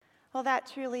Well,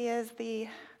 that truly is the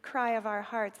cry of our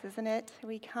hearts, isn't it?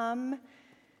 We come,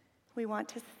 we want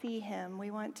to see him,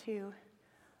 we want to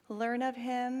learn of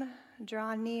him,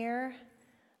 draw near,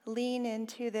 lean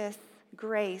into this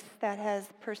grace that has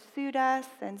pursued us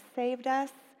and saved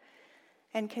us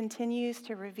and continues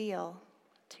to reveal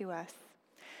to us.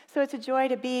 So it's a joy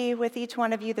to be with each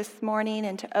one of you this morning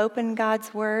and to open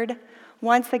God's word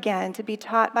once again, to be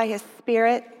taught by his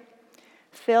Spirit,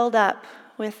 filled up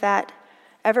with that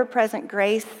ever-present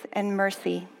grace and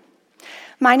mercy.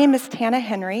 My name is Tana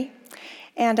Henry,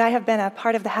 and I have been a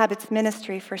part of the Habits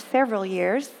ministry for several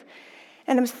years,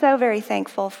 and I'm so very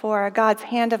thankful for God's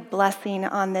hand of blessing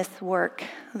on this work,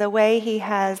 the way he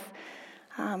has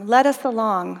led us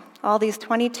along all these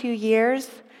 22 years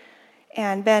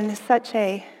and been such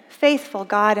a faithful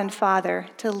God and Father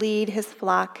to lead his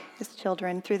flock, his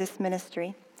children, through this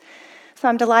ministry. So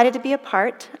I'm delighted to be a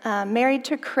part. Married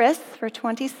to Chris for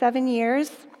 27 years,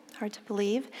 hard to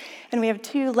believe. And we have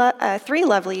three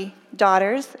lovely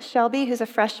daughters, Shelby, who's a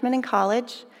freshman in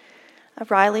college,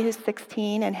 Riley, who's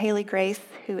 16, and Haley Grace,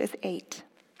 who is 8.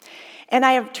 And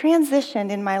I have transitioned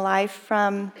in my life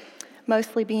from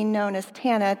mostly being known as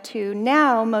Tana to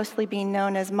now mostly being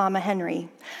known as Mama Henry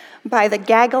by the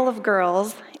gaggle of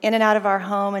girls in and out of our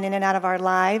home and in and out of our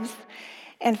lives.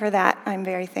 And for that, I'm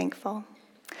very thankful.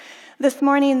 This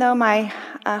morning, though, my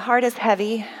heart is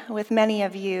heavy with many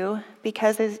of you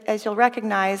because, as you'll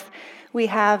recognize, we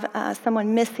have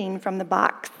someone missing from the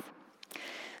box.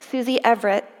 Susie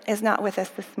Everett is not with us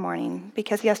this morning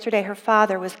because yesterday her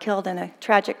father was killed in a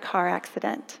tragic car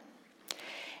accident.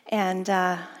 And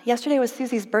yesterday was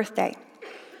Susie's birthday.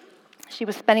 She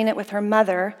was spending it with her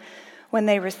mother when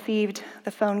they received the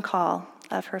phone call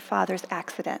of her father's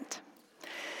accident.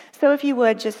 So if you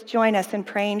would, just join us in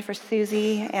praying for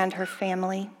Susie and her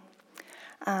family.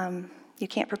 You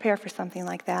can't prepare for something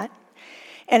like that.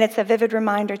 And it's a vivid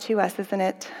reminder to us, isn't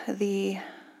it, the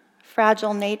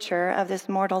fragile nature of this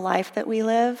mortal life that we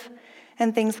live,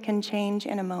 and things can change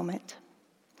in a moment.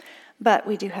 But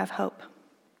we do have hope.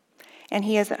 And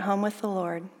he is at home with the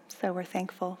Lord, so we're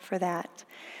thankful for that.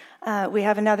 We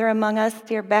have another among us,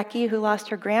 dear Becky, who lost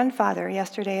her grandfather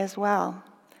yesterday as well.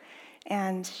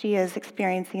 And she is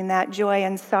experiencing that joy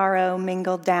and sorrow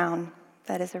mingled down.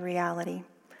 That is a reality.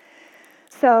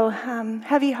 So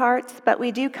heavy hearts, but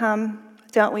we do come,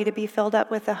 don't we, to be filled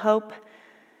up with the hope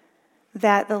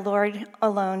that the Lord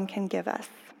alone can give us.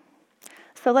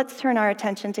 So let's turn our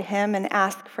attention to him and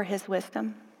ask for his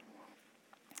wisdom.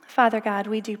 Father God,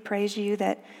 we do praise you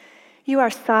that you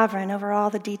are sovereign over all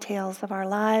the details of our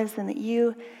lives and that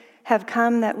you have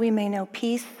come that we may know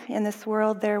peace in this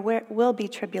world. There will be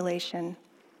tribulation,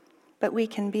 but we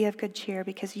can be of good cheer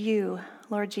because you,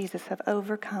 Lord Jesus, have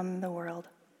overcome the world.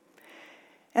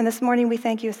 And this morning we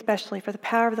thank you especially for the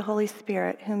power of the Holy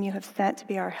Spirit, whom you have sent to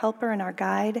be our helper and our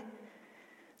guide,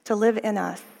 to live in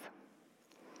us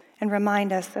and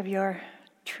remind us of your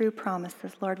true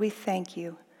promises. Lord, we thank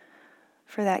you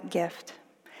for that gift.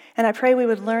 And I pray we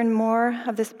would learn more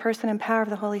of this person and power of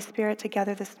the Holy Spirit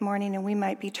together this morning, and we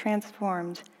might be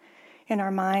transformed in our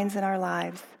minds and our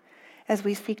lives as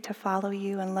we seek to follow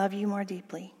you and love you more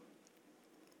deeply.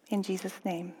 In Jesus'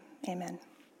 name, amen.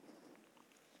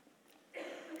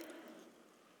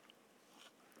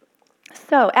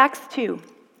 So, Acts 2,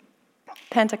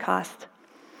 Pentecost.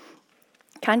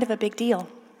 Kind of a big deal.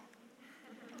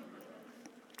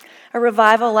 A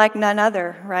revival like none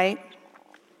other, right?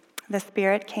 The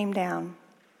Spirit came down.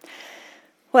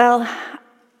 Well,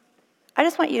 I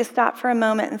just want you to stop for a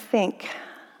moment and think,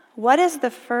 what is the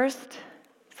first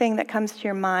thing that comes to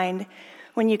your mind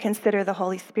when you consider the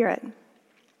Holy Spirit?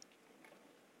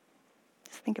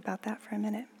 Just think about that for a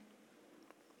minute.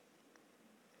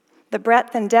 The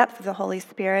breadth and depth of the Holy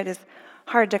Spirit is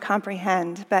hard to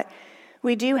comprehend, but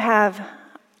we do have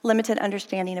limited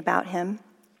understanding about him.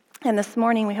 And this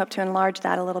morning we hope to enlarge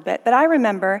that a little bit. But I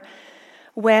remember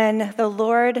when the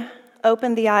Lord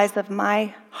opened the eyes of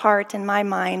my heart and my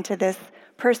mind to this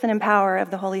person and power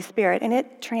of the Holy Spirit, and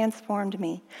it transformed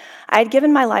me. I had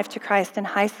given my life to Christ in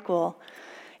high school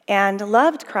and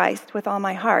loved Christ with all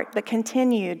my heart, but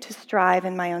continued to strive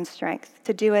in my own strength,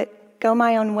 to do it, go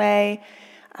my own way,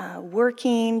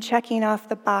 working, checking off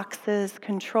the boxes,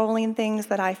 controlling things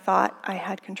that I thought I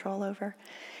had control over.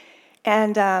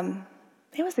 And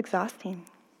it was exhausting.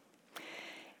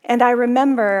 And I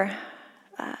remember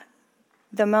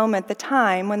the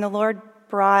time when the Lord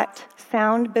brought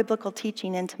sound biblical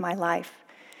teaching into my life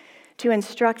to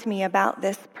instruct me about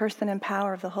this person and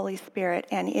power of the Holy Spirit,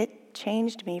 and it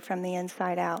changed me from the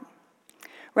inside out,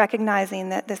 recognizing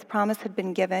that this promise had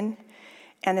been given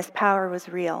and this power was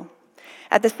real.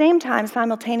 At the same time,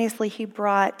 simultaneously, he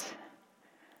brought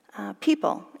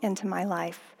people into my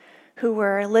life who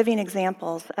were living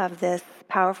examples of this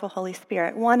powerful Holy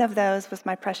Spirit. One of those was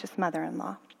my precious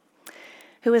mother-in-law,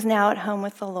 who is now at home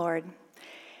with the Lord.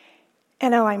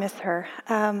 And I miss her.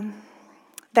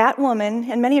 That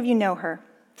woman, and many of you know her,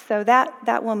 so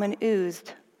that woman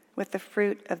oozed with the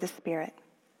fruit of the Spirit.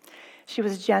 She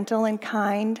was gentle and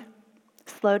kind,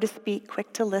 slow to speak,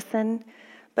 quick to listen,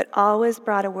 but always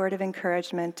brought a word of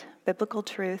encouragement, biblical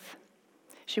truth.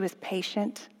 She was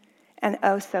patient and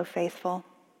oh so faithful.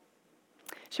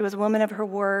 She was a woman of her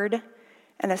word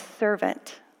and a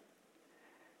servant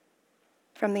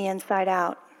from the inside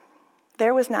out.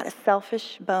 There was not a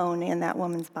selfish bone in that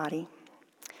woman's body.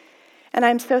 And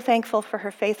I'm so thankful for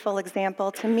her faithful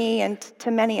example to me and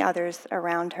to many others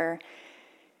around her.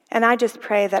 And I just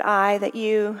pray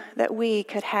that we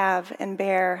could have and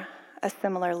bear a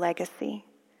similar legacy.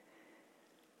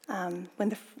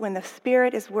 When the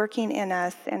Spirit is working in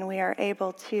us and we are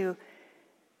able to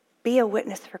be a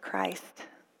witness for Christ,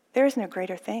 there is no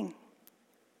greater thing.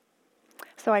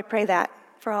 So I pray that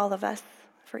for all of us,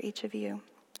 for each of you.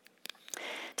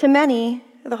 To many,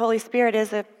 the Holy Spirit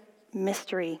is a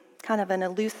mystery, kind of an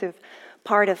elusive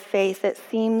part of faith that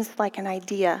seems like an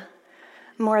idea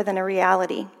more than a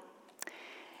reality.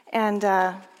 And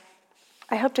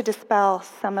I hope to dispel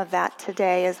some of that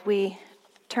today as we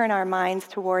turn our minds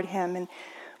toward him. And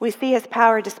we see his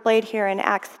power displayed here in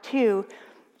Acts 2,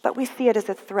 but we see it as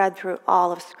a thread through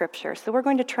all of Scripture. So we're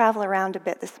going to travel around a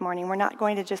bit this morning. We're not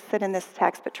going to just sit in this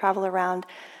text, but travel around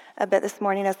a bit this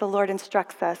morning as the Lord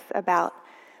instructs us about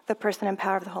the person and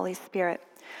power of the Holy Spirit.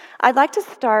 I'd like to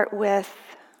start with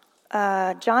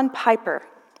John Piper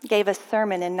gave a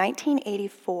sermon in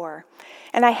 1984.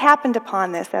 And I happened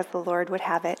upon this, as the Lord would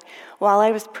have it, while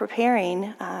I was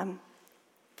preparing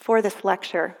for this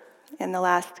lecture in the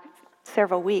last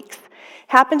several weeks.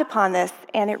 Happened upon this,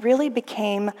 and it really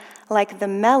became like the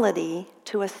melody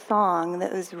to a song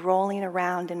that was rolling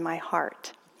around in my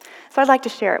heart. So I'd like to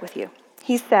share it with you.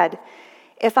 He said,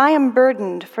 "If I am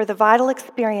burdened for the vital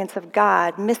experience of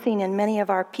God missing in many of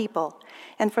our people,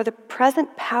 and for the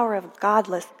present power of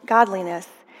godliness,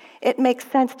 it makes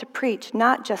sense to preach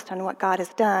not just on what God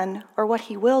has done, or what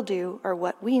he will do, or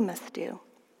what we must do,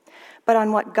 but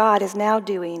on what God is now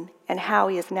doing and how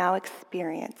he is now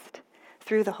experienced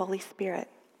through the Holy Spirit.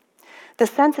 The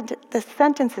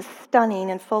sentence is stunning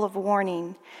and full of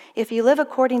warning. If you live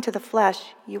according to the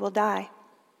flesh, you will die.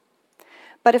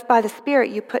 But if by the Spirit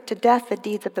you put to death the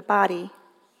deeds of the body,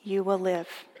 you will live.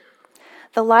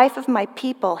 The life of my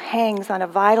people hangs on a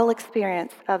vital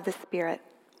experience of the Spirit.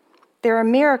 There are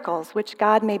miracles which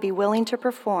God may be willing to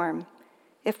perform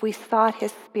if we sought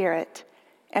his Spirit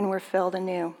and were filled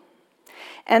anew.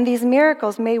 And these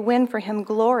miracles may win for him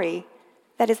glory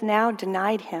that is now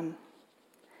denied him.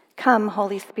 Come,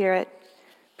 Holy Spirit,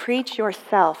 preach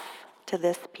yourself to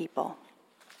this people."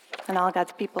 And all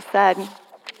God's people said,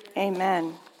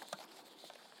 amen.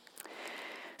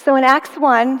 So in Acts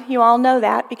 1, you all know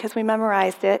that because we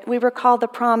memorized it, we recall the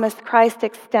promise Christ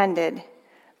extended,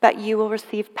 "But you will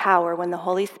receive power when the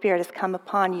Holy Spirit has come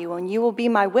upon you, and you will be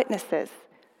my witnesses,"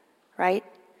 right?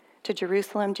 To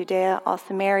Jerusalem, Judea, all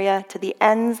Samaria, to the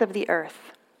ends of the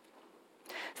earth.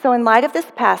 So in light of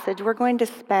this passage, we're going to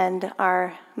spend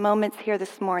our moments here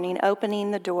this morning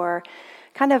opening the door,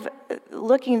 kind of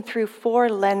looking through four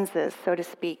lenses, so to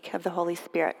speak, of the Holy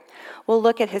Spirit. We'll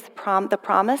look at the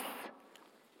promise,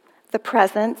 the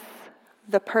presence,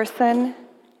 the person,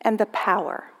 and the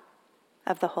power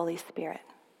of the Holy Spirit.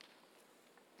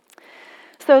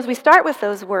 So as we start with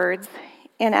those words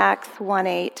in Acts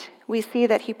 1:8, we see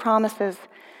that he promises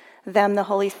them the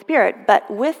Holy Spirit, but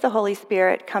with the Holy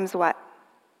Spirit comes what?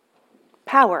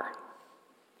 Power.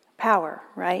 Power,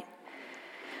 right?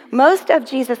 Most of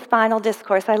Jesus' final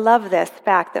discourse, I love this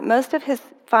fact, that most of his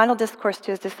final discourse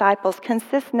to his disciples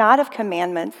consists not of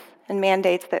commandments and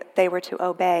mandates that they were to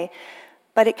obey,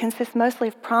 but it consists mostly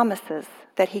of promises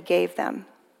that he gave them.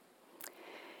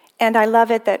 And I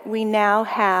love it that we now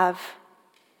have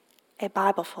a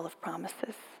Bible full of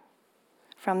promises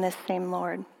from this same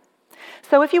Lord.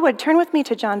 So if you would, turn with me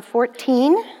to John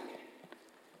 14.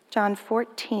 John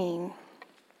 14.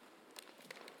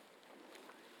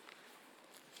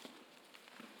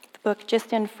 The book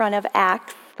just in front of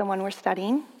Acts, the one we're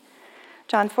studying.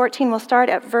 John 14, we'll start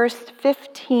at verse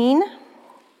 15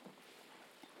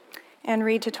 and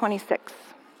read to 26.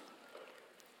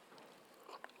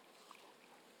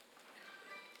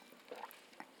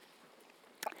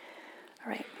 All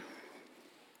right.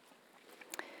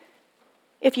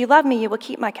 "If you love me, you will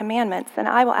keep my commandments, and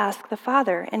I will ask the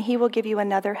Father, and he will give you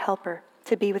another helper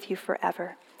to be with you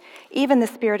forever. even the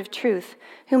Spirit of truth,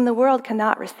 whom the world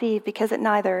cannot receive because it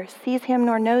neither sees him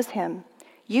nor knows him.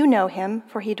 You know him,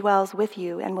 for he dwells with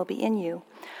you and will be in you.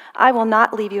 I will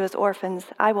not leave you as orphans.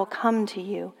 I will come to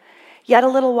you. Yet a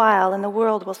little while, and the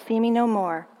world will see me no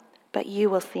more. But you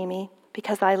will see me,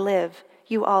 because I live.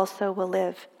 You also will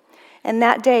live. And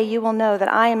that day you will know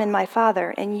that I am in my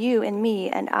Father, and you in me,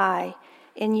 and I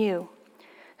in you.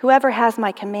 Whoever has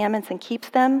my commandments and keeps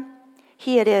them,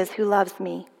 he it is who loves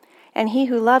me. And he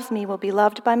who loves me will be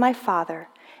loved by my Father,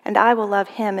 and I will love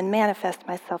him and manifest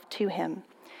myself to him.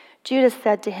 Judas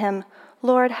said to him,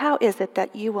 Lord, how is it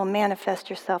that you will manifest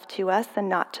yourself to us and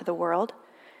not to the world?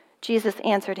 Jesus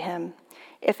answered him,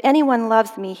 If anyone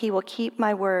loves me, he will keep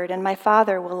my word, and my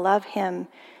Father will love him,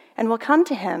 and will come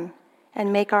to him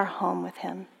and make our home with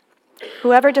him.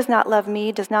 Whoever does not love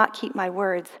me does not keep my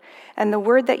words, and the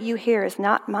word that you hear is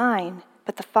not mine,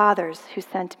 but the Father's who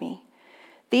sent me.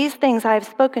 These things I have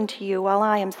spoken to you while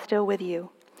I am still with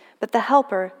you. But the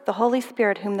Helper, the Holy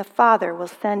Spirit, whom the Father will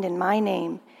send in my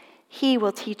name, he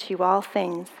will teach you all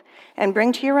things and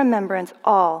bring to your remembrance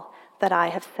all that I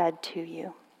have said to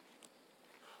you.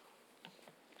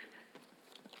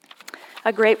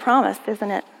 A great promise,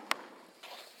 isn't it?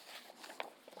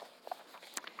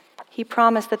 He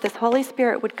promised that this Holy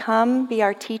Spirit would come, be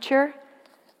our teacher,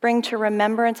 bring to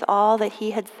remembrance all that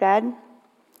he had said.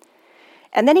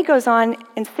 And then he goes on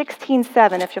in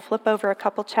 16:7, if you flip over a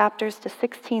couple chapters to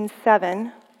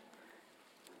 16:7,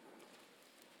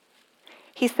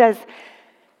 he says,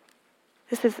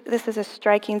 this is a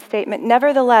striking statement,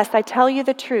 Nevertheless, I tell you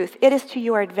the truth, it is to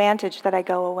your advantage that I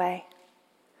go away.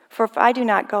 For if I do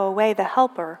not go away, the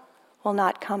Helper will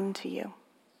not come to you.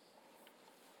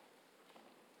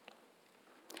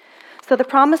 So the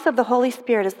promise of the Holy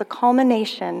Spirit is the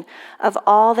culmination of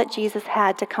all that Jesus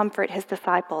had to comfort his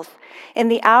disciples. In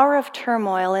the hour of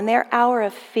turmoil, in their hour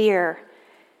of fear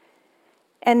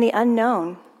and the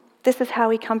unknown, this is how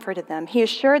he comforted them. He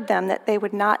assured them that they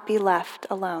would not be left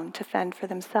alone to fend for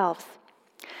themselves,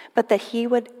 but that he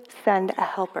would send a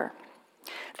helper.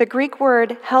 The Greek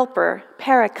word helper,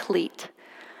 paraclete,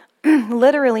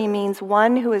 literally means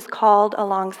one who is called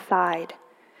alongside.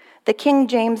 The King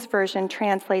James Version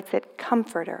translates it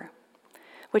comforter,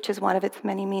 which is one of its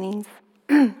many meanings.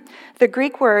 The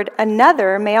Greek word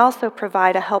another may also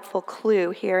provide a helpful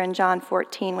clue here in John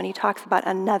 14 when he talks about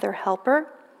another helper.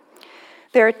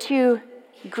 There are two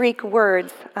Greek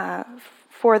words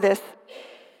for this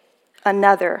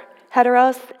another,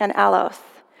 heteros and allos.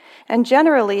 And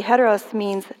generally, heteros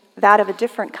means that of a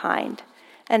different kind,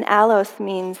 and allos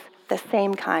means the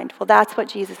same kind. Well, that's what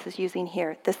Jesus is using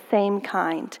here, the same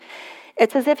kind.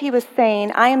 It's as if he was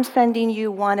saying, I am sending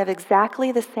you one of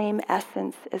exactly the same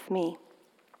essence as me,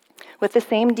 with the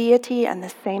same deity and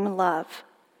the same love.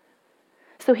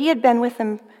 So he had been with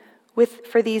them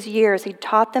for these years. He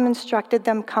taught them, instructed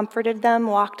them, comforted them,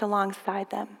 walked alongside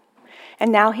them.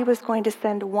 And now he was going to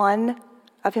send one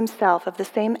of himself, of the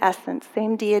same essence,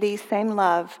 same deity, same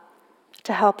love,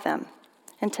 to help them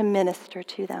and to minister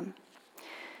to them.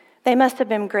 They must have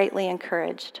been greatly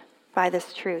encouraged by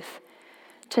this truth,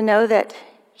 to know that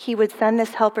he would send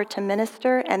this helper to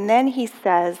minister, and then he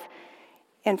says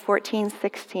in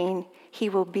 14:16, he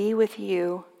will be with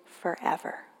you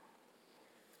forever.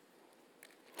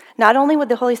 Not only would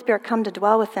the Holy Spirit come to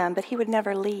dwell with them, but he would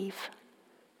never leave.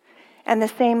 And the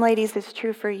same, ladies, is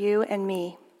true for you and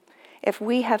me. If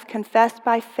we have confessed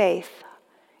by faith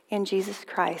in Jesus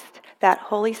Christ, that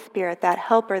Holy Spirit, that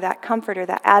helper, that comforter,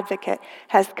 that advocate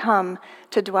has come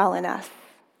to dwell in us,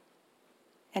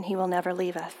 and he will never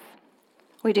leave us.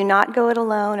 We do not go it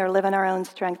alone or live in our own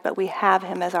strength, but we have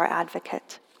him as our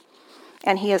advocate.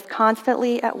 And he is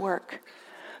constantly at work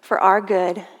for our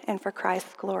good and for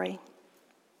Christ's glory.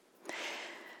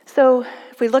 So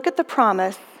if we look at the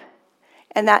promise,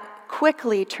 and that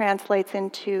quickly translates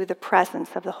into the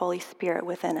presence of the Holy Spirit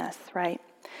within us, right?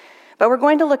 But we're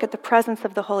going to look at the presence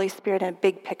of the Holy Spirit in a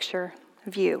big picture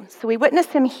view. So we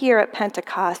witnessed him here at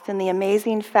Pentecost in the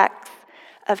amazing effects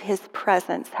of his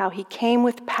presence, how he came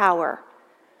with power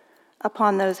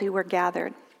upon those who were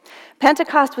gathered.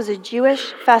 Pentecost was a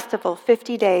Jewish festival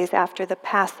 50 days after the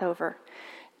Passover.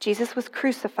 Jesus was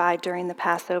crucified during the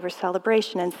Passover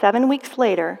celebration, and 7 weeks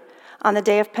later, on the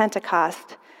day of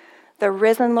Pentecost, the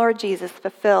risen Lord Jesus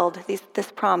fulfilled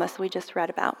this promise we just read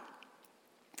about.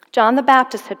 John the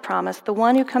Baptist had promised, the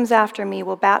one who comes after me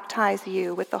will baptize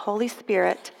you with the Holy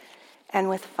Spirit and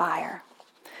with fire.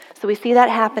 So we see that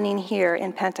happening here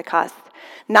in Pentecost.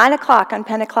 9 o'clock on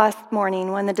Pentecost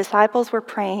morning, when the disciples were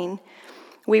praying,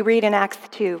 we read in Acts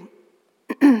 2,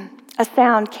 a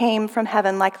sound came from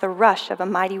heaven like the rush of a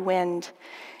mighty wind,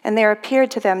 and there appeared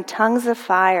to them tongues of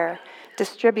fire,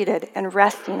 distributed and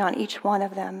resting on each one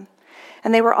of them.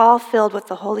 And they were all filled with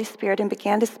the Holy Spirit and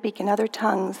began to speak in other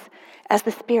tongues as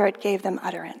the Spirit gave them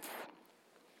utterance.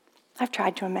 I've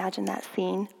tried to imagine that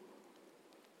scene.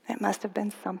 It must have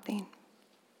been something.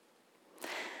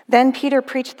 Then Peter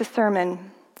preached the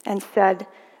sermon and said,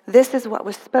 "This is what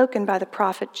was spoken by the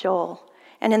prophet Joel.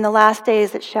 And in the last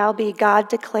days it shall be, God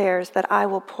declares, that I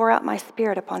will pour out my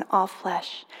Spirit upon all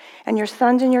flesh. And your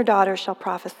sons and your daughters shall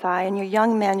prophesy, and your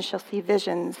young men shall see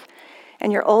visions,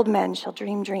 and your old men shall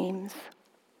dream dreams."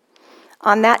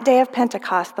 On that day of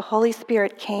Pentecost, the Holy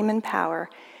Spirit came in power,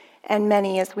 and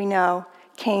many, as we know,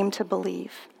 came to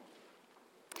believe.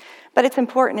 But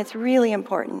it's really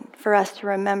important for us to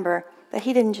remember that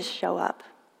he didn't just show up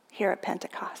here at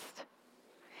Pentecost.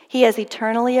 He has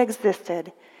eternally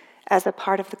existed as a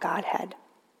part of the Godhead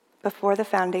before the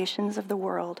foundations of the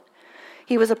world.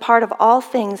 He was a part of all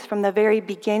things from the very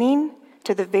beginning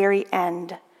to the very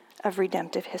end of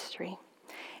redemptive history.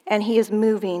 And he is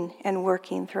moving and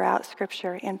working throughout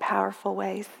Scripture in powerful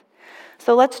ways.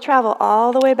 So let's travel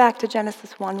all the way back to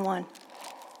Genesis 1:1.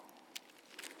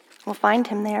 We'll find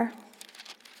him there.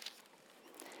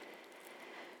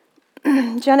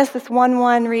 Genesis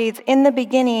 1:1 reads, "In the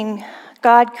beginning,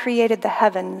 God created the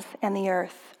heavens and the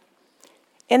earth."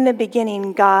 In the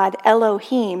beginning, God,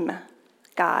 Elohim,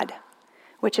 God,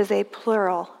 which is a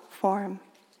plural form.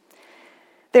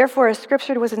 Therefore, as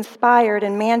Scripture was inspired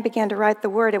and man began to write the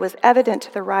word, it was evident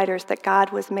to the writers that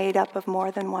God was made up of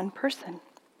more than one person.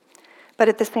 But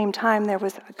at the same time, there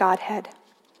was a Godhead,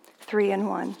 3 in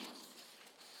 1.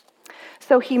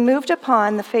 So he moved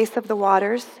upon the face of the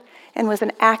waters and was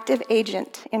an active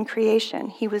agent in creation.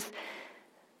 He was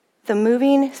the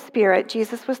moving spirit.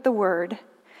 Jesus was the Word.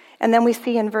 And then we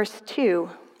see in verse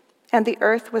 2, "And the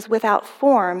earth was without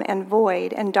form and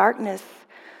void, and darkness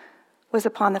was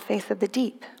upon the face of the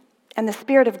deep. And the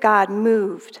Spirit of God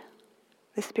moved."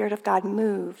 The Spirit of God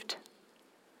moved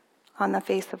on the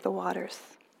face of the waters.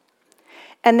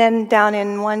 And then down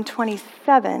in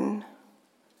 127,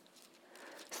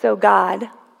 so God,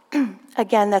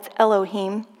 again, that's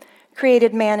Elohim,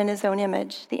 created man in his own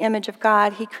image. The image of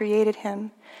God, he created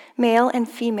him. Male and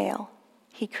female,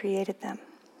 he created them.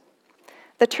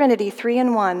 The Trinity, 3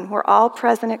 in 1, were all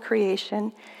present at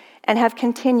creation and have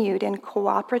continued in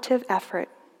cooperative effort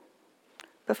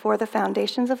before the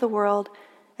foundations of the world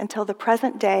until the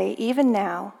present day, even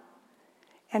now,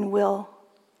 and will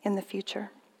in the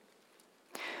future.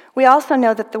 We also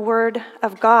know that the Word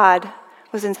of God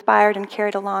was inspired and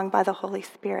carried along by the Holy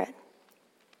Spirit.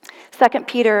 2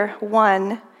 Peter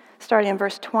 1, starting in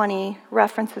verse 20,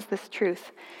 references this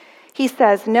truth. He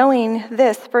says, "Knowing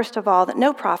this, first of all, that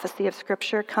no prophecy of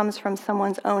Scripture comes from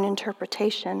someone's own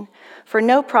interpretation, for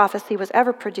no prophecy was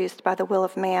ever produced by the will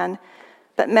of man,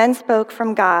 but men spoke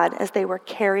from God as they were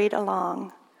carried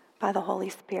along by the Holy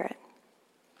Spirit."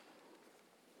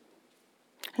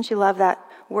 Don't you love that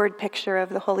word picture of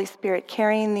the Holy Spirit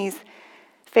carrying these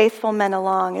faithful men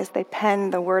along as they pen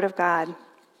the Word of God?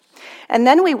 And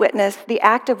then we witness the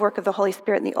active work of the Holy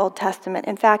Spirit in the Old Testament.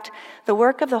 In fact, the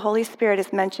work of the Holy Spirit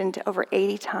is mentioned over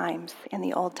 80 times in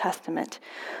the Old Testament,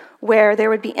 where there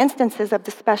would be instances of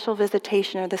the special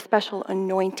visitation or the special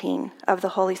anointing of the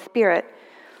Holy Spirit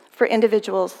for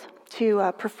individuals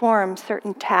to perform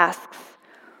certain tasks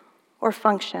or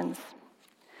functions.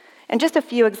 And just a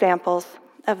few examples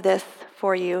of this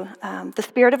for you. The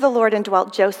Spirit of the Lord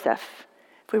indwelt Joseph.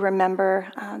 If we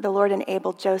remember, the Lord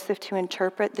enabled Joseph to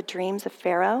interpret the dreams of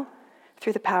Pharaoh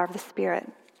through the power of the Spirit.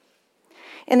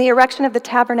 In the erection of the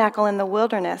tabernacle in the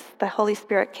wilderness, the Holy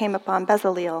Spirit came upon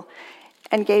Bezalel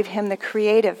and gave him the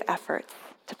creative efforts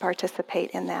to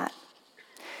participate in that.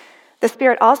 The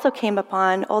Spirit also came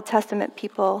upon Old Testament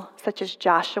people such as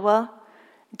Joshua,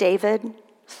 David,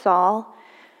 Saul.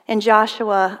 In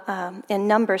Joshua, in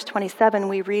Numbers 27,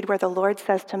 we read where the Lord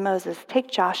says to Moses, "Take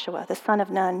Joshua, the son of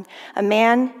Nun, a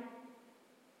man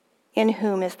in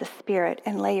whom is the Spirit,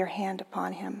 and lay your hand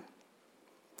upon him."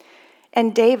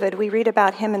 And David, we read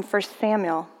about him in 1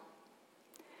 Samuel.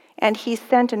 "And he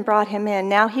sent and brought him in.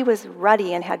 Now he was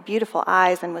ruddy and had beautiful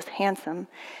eyes and was handsome.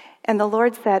 And the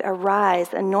Lord said,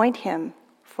 'Arise, anoint him,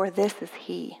 for this is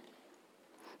he.'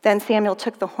 Then Samuel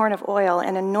took the horn of oil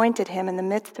and anointed him in the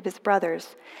midst of his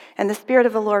brothers. And the Spirit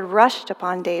of the Lord rushed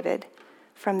upon David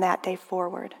from that day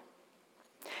forward."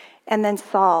 And then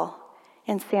Saul,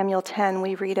 in Samuel 10,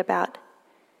 we read about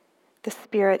the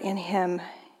Spirit in him.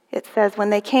 It says, "When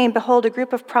they came, behold, a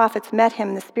group of prophets met him,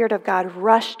 and the Spirit of God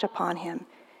rushed upon him,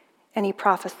 and he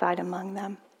prophesied among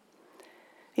them."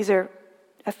 These are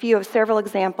a few of several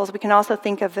examples. We can also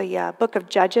think of the book of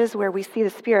Judges, where we see the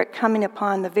Spirit coming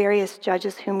upon the various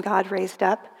judges whom God raised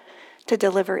up to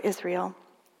deliver Israel.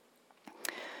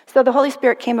 So the Holy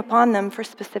Spirit came upon them for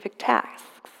specific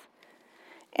tasks,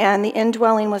 and the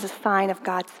indwelling was a sign of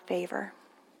God's favor.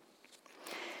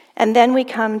 And then we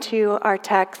come to our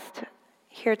text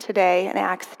here today in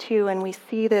Acts 2, and we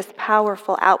see this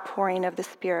powerful outpouring of the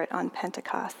Spirit on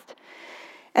Pentecost.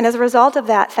 And as a result of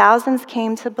that, thousands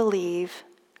came to believe.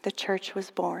 The church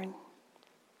was born.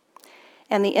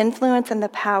 And the influence and the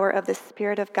power of the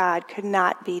Spirit of God could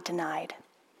not be denied.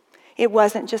 It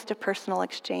wasn't just a personal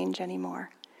exchange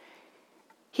anymore.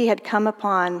 He had come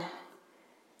upon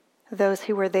those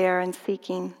who were there and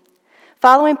seeking.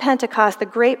 Following Pentecost, the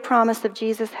great promise of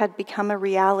Jesus had become a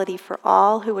reality for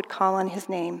all who would call on his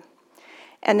name.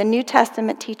 And the New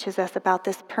Testament teaches us about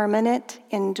this permanent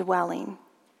indwelling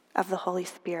of the Holy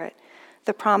Spirit,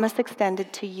 the promise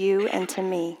extended to you and to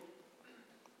me.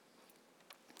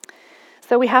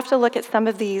 So we have to look at some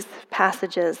of these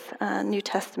passages, New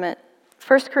Testament.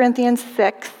 1 Corinthians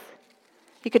 6,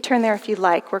 you could turn there if you'd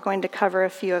like. We're going to cover a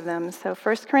few of them. So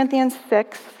 1 Corinthians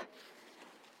 6,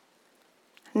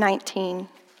 19.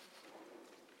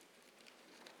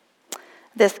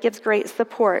 This gives great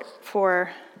support for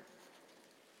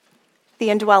the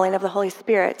indwelling of the Holy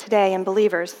Spirit today in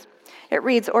believers. It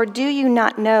reads, "Or do you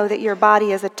not know that your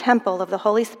body is a temple of the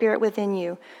Holy Spirit within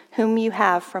you, whom you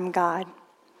have from God?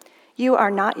 You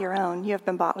are not your own. You have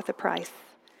been bought with a price.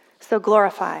 So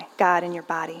glorify God in your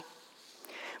body."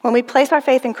 When we place our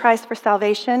faith in Christ for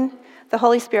salvation, the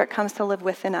Holy Spirit comes to live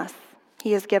within us.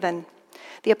 He is given.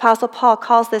 The Apostle Paul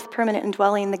calls this permanent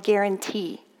indwelling the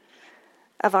guarantee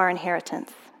of our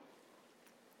inheritance.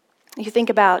 You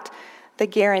think about the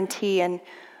guarantee, and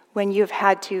when you've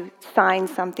had to sign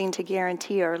something to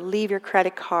guarantee or leave your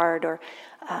credit card, or,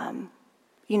 and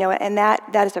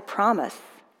that is a promise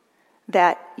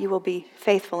that you will be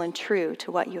faithful and true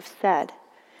to what you've said.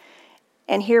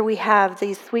 And here we have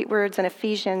these sweet words in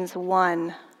Ephesians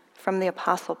 1 from the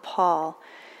Apostle Paul.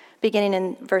 Beginning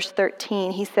in verse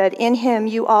 13, he said, "In him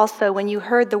you also, when you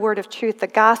heard the word of truth, the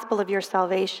gospel of your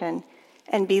salvation,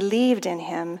 and believed in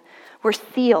him, were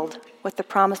sealed with the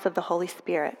promise of the Holy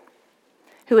Spirit,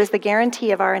 who is the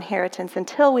guarantee of our inheritance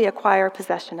until we acquire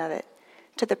possession of it,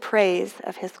 to the praise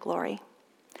of his glory."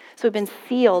 So we've been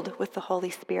sealed with the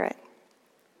Holy Spirit.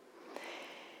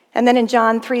 And then in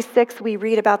John 3:6, we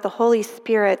read about the Holy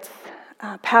Spirit's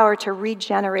power to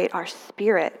regenerate our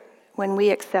spirit when we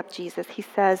accept Jesus. He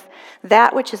says,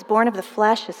 "That which is born of the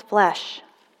flesh is flesh,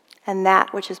 and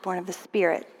that which is born of the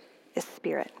Spirit is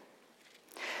spirit."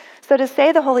 So to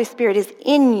say the Holy Spirit is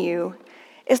in you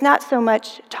is not so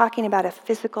much talking about a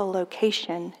physical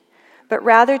location, but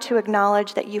rather to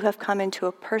acknowledge that you have come into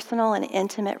a personal and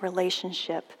intimate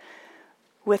relationship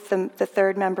with the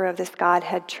third member of this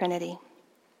Godhead Trinity.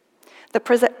 The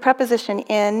preposition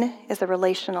 "in" is a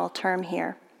relational term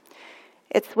here.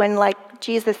 It's when, like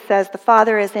Jesus says, "The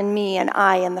Father is in me and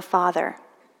I in the Father."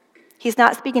 He's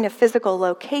not speaking of physical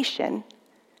location,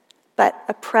 but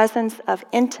a presence of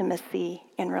intimacy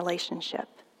in relationship.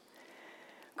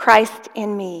 Christ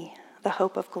in me, the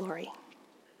hope of glory.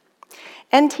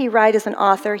 N.T. Wright is an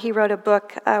author. He wrote a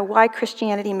book, Why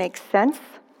Christianity Makes Sense.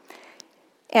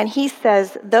 And he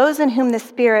says, "Those in whom the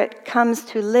Spirit comes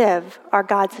to live are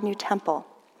God's new temple.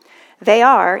 They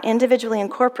are, individually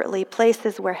and corporately,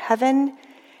 places where heaven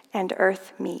and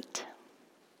earth meet."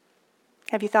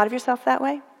 Have you thought of yourself that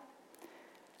way?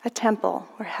 A temple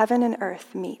where heaven and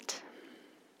earth meet.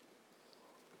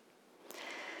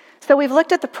 So we've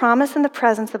looked at the promise and the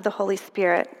presence of the Holy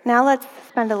Spirit. Now let's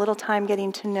spend a little time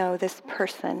getting to know this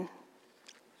person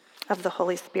of the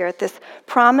Holy Spirit, this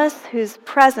promise whose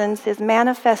presence is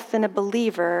manifest in a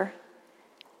believer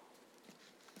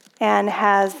and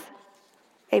has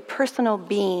a personal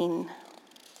being.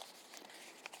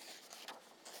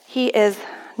 He is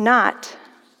not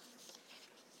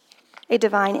a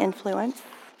divine influence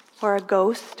or a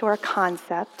ghost or a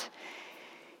concept.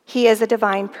 He is a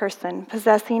divine person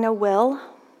possessing a will,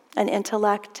 an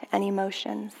intellect, and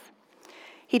emotions.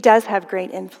 He does have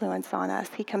great influence on us.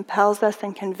 He compels us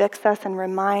and convicts us and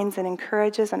reminds and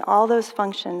encourages and all those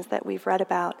functions that we've read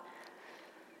about.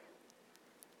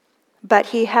 But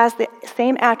he has the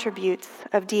same attributes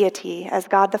of deity as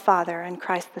God the Father and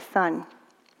Christ the Son.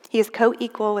 He is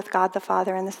co-equal with God the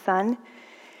Father and the Son.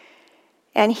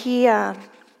 And he has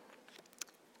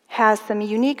some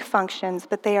unique functions,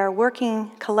 but they are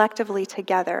working collectively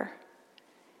together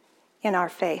in our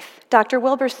faith. Dr.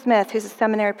 Wilbur Smith, who's a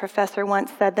seminary professor,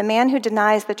 once said, "The man who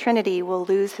denies the Trinity will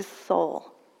lose his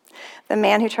soul. The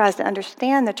man who tries to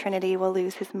understand the Trinity will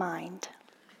lose his mind."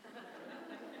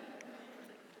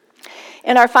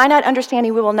 In our finite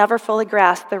understanding, we will never fully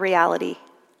grasp the reality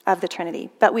of the Trinity,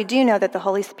 but we do know that the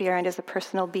Holy Spirit is a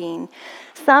personal being.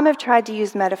 Some have tried to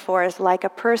use metaphors like a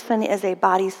person is a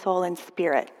body, soul, and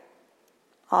spirit,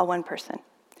 all one person.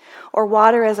 Or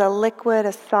water is a liquid,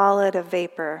 a solid, a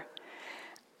vapor.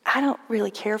 I don't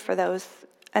really care for those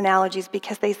analogies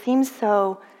because they seem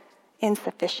so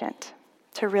insufficient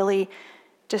to really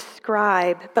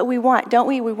describe. But we want, don't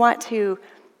we? We want to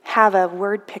have a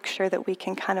word picture that we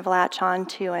can kind of latch on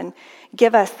to and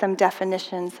give us some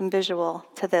definition, some visual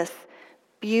to this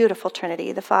beautiful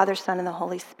Trinity, the Father, Son, and the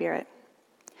Holy Spirit.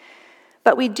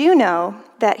 But we do know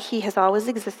that he has always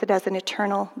existed as an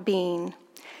eternal being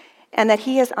and that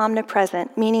he is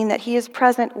omnipresent, meaning that he is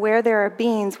present where there are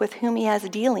beings with whom he has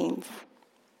dealings.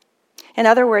 In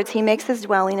other words, he makes his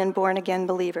dwelling in born-again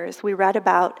believers. We read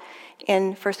about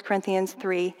in 1 Corinthians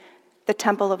 3, the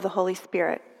temple of the Holy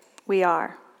Spirit. We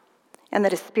are. And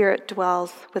that his Spirit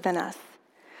dwells within us.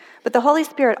 But the Holy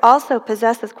Spirit also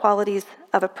possesses qualities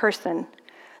of a person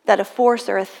that a force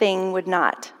or a thing would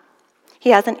not. He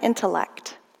has an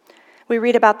intellect. We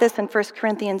read about this in 1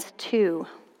 Corinthians 2.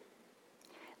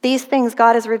 These things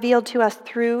God has revealed to us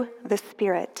through the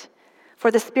Spirit, for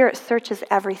the Spirit searches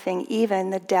everything, even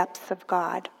the depths of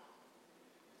God.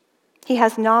 He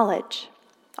has knowledge,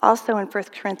 also in 1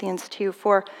 Corinthians 2,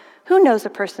 for who knows a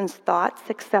person's thoughts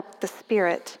except the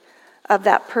Spirit of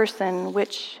that person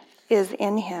which is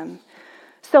in him?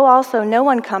 So also no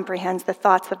one comprehends the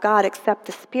thoughts of God except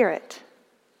the Spirit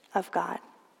of God.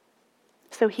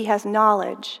 So he has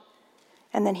knowledge,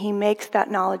 and then he makes that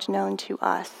knowledge known to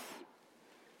us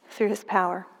through his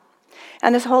power.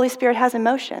 And this Holy Spirit has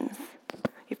emotions.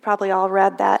 You've probably all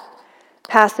read that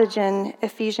passage in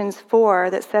Ephesians 4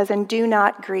 that says, "And do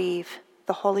not grieve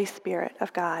the Holy Spirit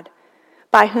of God,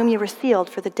 by whom you were sealed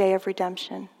for the day of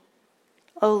redemption."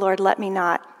 Oh Lord, let me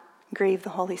not grieve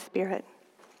the Holy Spirit.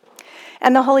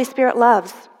 And the Holy Spirit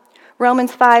loves.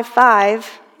 Romans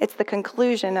 5:5, it's the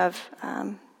conclusion of,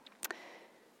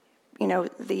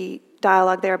 the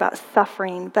dialogue there about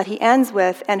suffering. But he ends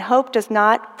with, "And hope does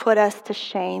not put us to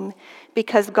shame,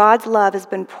 because God's love has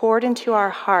been poured into our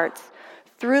hearts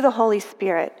through the Holy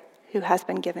Spirit who has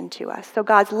been given to us." So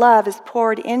God's love is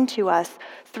poured into us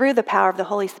through the power of the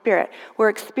Holy Spirit. We're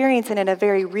experiencing it in a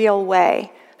very real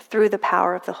way through the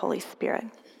power of the Holy Spirit.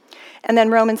 And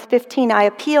then Romans 15, "I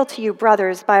appeal to you,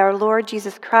 brothers, by our Lord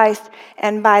Jesus Christ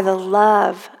and by the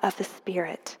love of the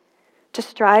Spirit, to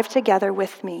strive together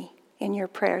with me in your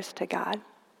prayers to God."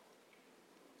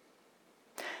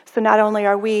 So not only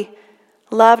are we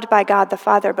loved by God the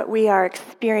Father, but we are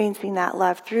experiencing that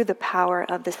love through the power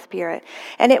of the Spirit.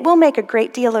 And it will make a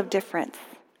great deal of difference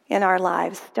in our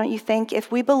lives, don't you think?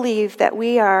 If we believe that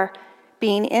we are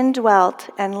being indwelt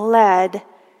and led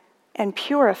and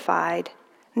purified,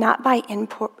 not by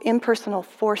impersonal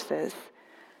forces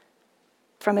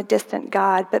from a distant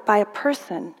God, but by a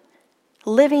person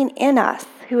living in us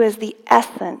who is the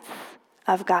essence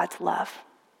of God's love.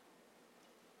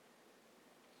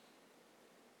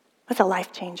 That's a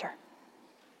life changer.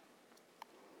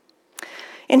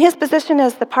 In his position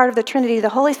as the part of the Trinity, the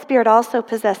Holy Spirit also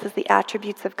possesses the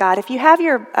attributes of God. If you have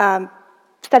your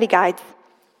study guides,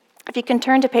 if you can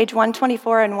turn to page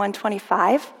 124 and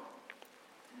 125.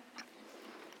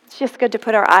 It's just good to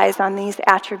put our eyes on these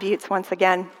attributes once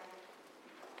again.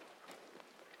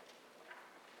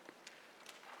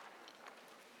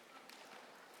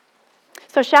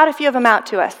 So shout a few of them out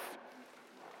to us.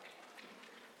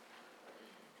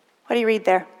 What do you read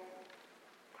there?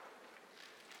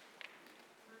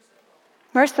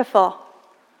 Merciful.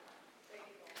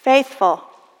 Faithful.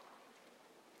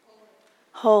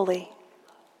 Holy.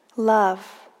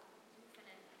 Love.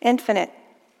 Infinite.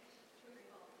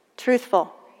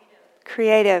 Truthful.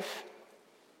 Creative.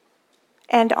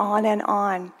 And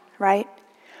on, right?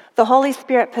 The Holy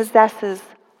Spirit possesses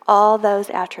all those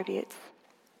attributes.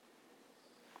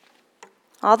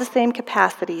 All the same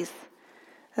capacities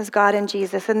as God and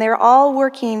Jesus. And they're all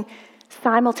working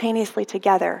simultaneously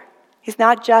together. He's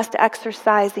not just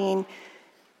exercising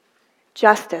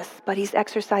justice, but he's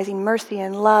exercising mercy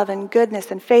and love and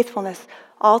goodness and faithfulness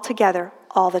all together,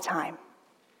 all the time,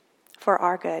 for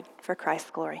our good, for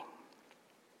Christ's glory.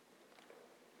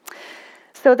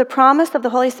 So the promise of the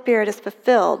Holy Spirit is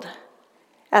fulfilled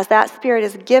as that Spirit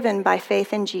is given by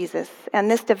faith in Jesus,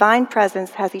 and this divine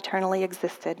presence has eternally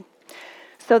existed.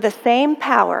 So the same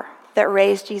power that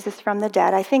raised Jesus from the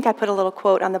dead, I think I put a little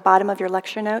quote on the bottom of your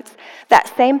lecture notes,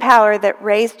 that same power that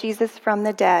raised Jesus from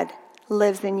the dead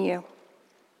lives in you.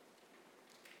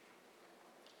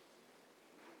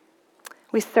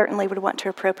 We certainly would want to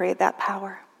appropriate that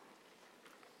power.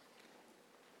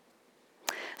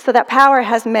 So that power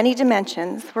has many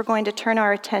dimensions. We're going to turn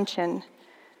our attention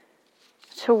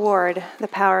toward the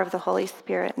power of the Holy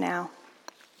Spirit now.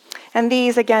 And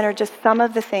these, again, are just some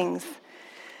of the things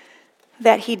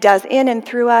that he does in and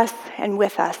through us and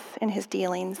with us in his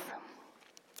dealings.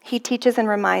 He teaches and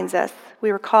reminds us. We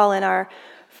recall in our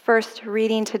first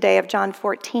reading today of John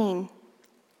 14,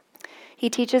 he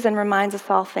teaches and reminds us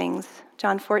all things.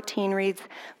 John 14 reads,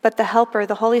 "But the Helper,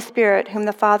 the Holy Spirit, whom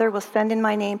the Father will send in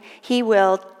my name, he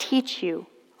will teach you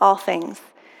all things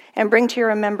and bring to your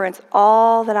remembrance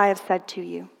all that I have said to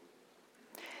you."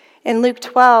 In Luke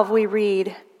 12, we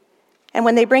read, "And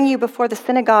when they bring you before the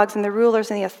synagogues and the rulers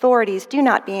and the authorities, do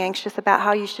not be anxious about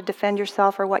how you should defend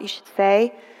yourself or what you should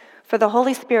say, for the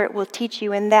Holy Spirit will teach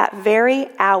you in that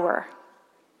very hour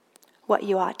what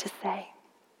you ought to say."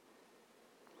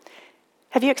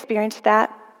 Have you experienced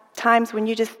that? Times when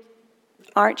you just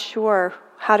aren't sure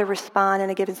how to respond in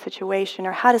a given situation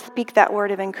or how to speak that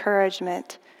word of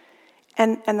encouragement,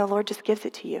 and the Lord just gives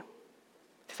it to you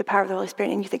through the power of the Holy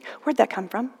Spirit, and you think, where'd that come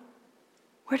from?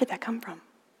 Where did that come from?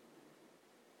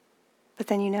 But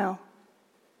then you know.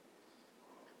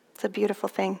 It's a beautiful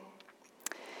thing.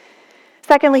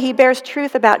 Secondly, he bears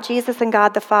truth about Jesus and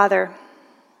God the Father.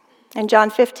 In John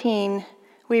 15,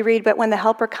 we read, "But when the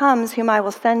Helper comes, whom I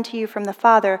will send to you from the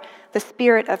Father, the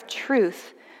Spirit of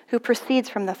truth, who proceeds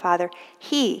from the Father,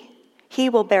 he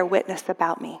will bear witness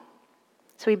about me."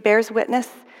 So he bears witness,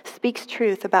 speaks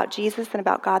truth about Jesus and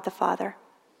about God the Father.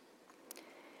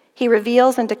 He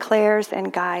reveals and declares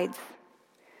and guides.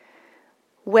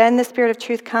 When the Spirit of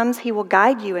truth comes, he will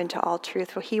guide you into all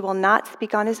truth, for he will not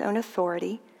speak on his own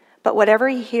authority, but whatever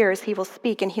he hears, he will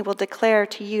speak, and he will declare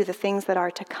to you the things that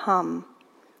are to come.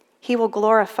 He will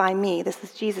glorify me. This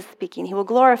is Jesus speaking. He will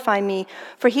glorify me,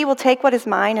 for he will take what is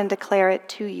mine and declare it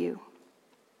to you.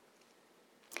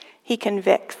 He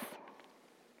convicts.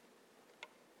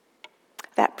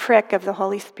 That prick of the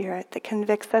Holy Spirit that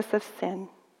convicts us of sin.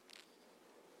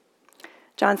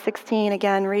 John 16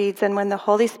 again reads, "And when the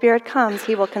Holy Spirit comes,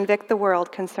 he will convict the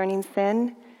world concerning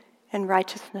sin and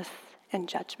righteousness and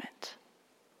judgment."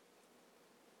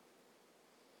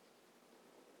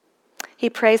 He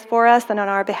prays for us and on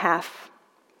our behalf.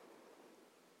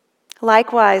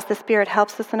 Likewise, the Spirit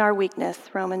helps us in our weakness,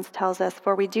 Romans tells us,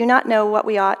 "For we do not know what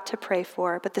we ought to pray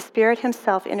for, but the Spirit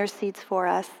himself intercedes for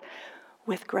us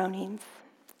with groanings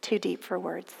too deep for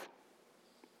words."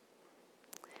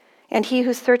 And he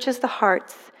who searches the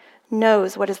hearts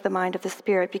knows what is the mind of the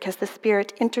Spirit, because the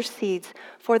Spirit intercedes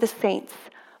for the saints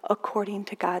according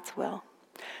to God's will.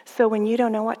 So when you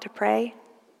don't know what to pray,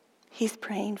 he's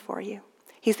praying for you.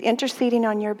 He's interceding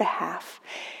on your behalf.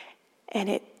 And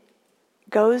it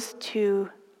goes to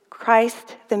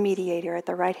Christ, the mediator, at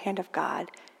the right hand of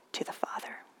God, to the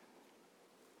Father.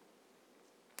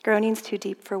 Groanings too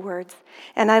deep for words.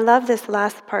 And I love this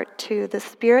last part too. The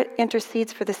Spirit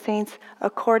intercedes for the saints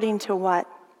according to what?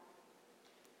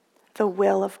 The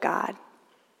will of God.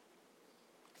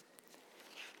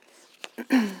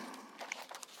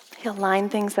 He'll line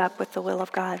things up with the will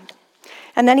of God.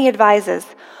 And then he advises,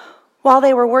 while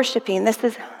they were worshiping, this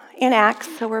is in Acts,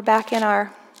 so we're back in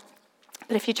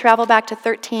but if you travel back to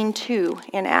 13:2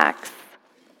 in Acts,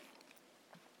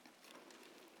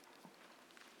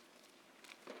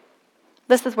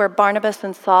 this is where Barnabas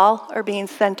and Saul are being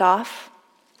sent off.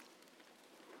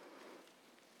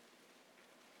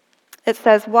 It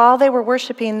says, "While they were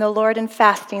worshiping the Lord and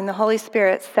fasting, the Holy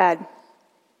Spirit said,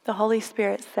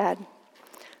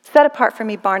 'Set apart for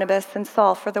me Barnabas and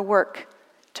Saul for the work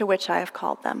to which I have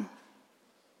called them.'"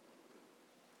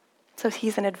 So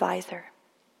he's an advisor.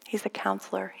 He's a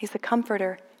counselor. He's a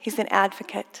comforter. He's an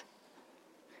advocate.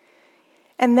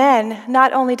 And then,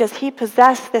 not only does he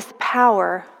possess this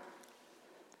power,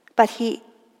 but he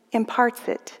imparts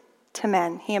it to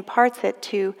men. He imparts it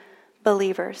to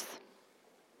believers.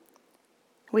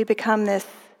 We become this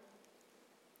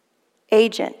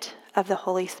agent of the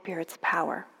Holy Spirit's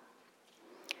power.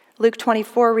 Luke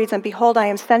 24 reads, "And behold, I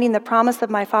am sending the promise of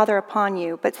my Father upon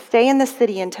you, but stay in the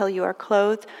city until you are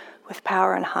clothed with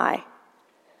power on high."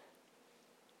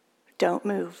 Don't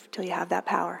move till you have that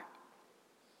power.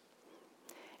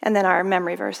 And then our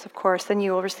memory verse, of course, "Then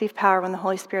you will receive power when the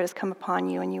Holy Spirit has come upon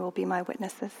you, and you will be my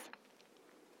witnesses."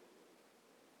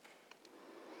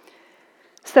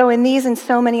 So in these and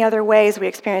so many other ways we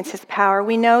experience his power.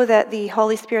 We know that the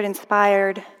Holy Spirit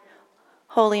inspired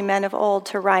holy men of old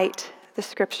to write the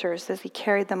scriptures as he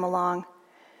carried them along.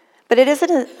 But isn't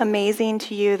it amazing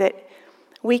to you that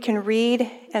we can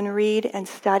read and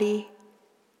study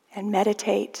and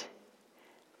meditate,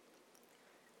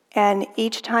 and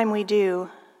each time we do,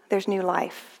 there's new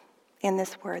life in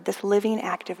this word, this living,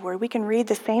 active word. We can read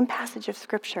the same passage of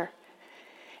Scripture,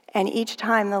 and each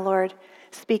time the Lord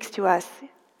speaks to us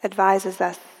advises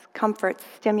us, comforts,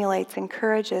 stimulates,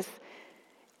 encourages,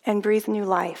 and breathes new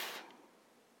life.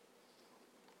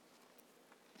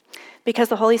 Because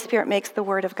the Holy Spirit makes the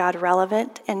Word of God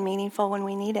relevant and meaningful when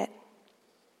we need it.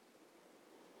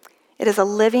 It is a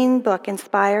living book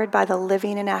inspired by the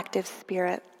living and active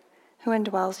Spirit who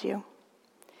indwells you.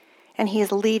 And He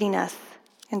is leading us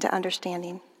into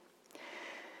understanding.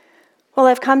 Well,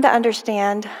 I've come to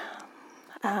understand.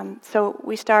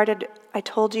 I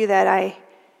told you that I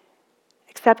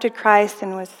accepted Christ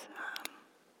and was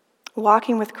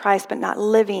walking with Christ, but not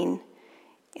living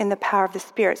in the power of the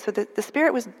Spirit. So the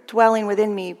Spirit was dwelling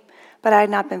within me, but I had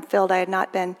not been filled. I had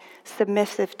not been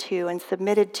submissive to and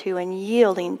submitted to and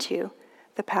yielding to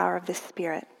the power of the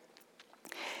Spirit.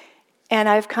 And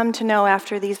I've come to know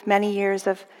after these many years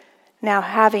of now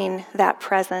having that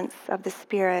presence of the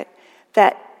Spirit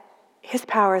that His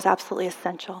power is absolutely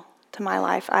essential to my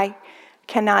life. I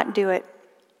cannot do it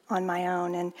on my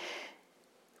own. And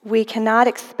we cannot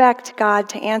expect God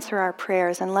to answer our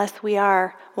prayers unless we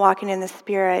are walking in the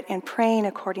Spirit and praying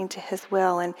according to His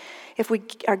will. And if we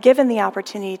are given the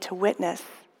opportunity to witness,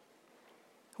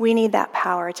 we need that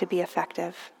power to be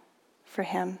effective for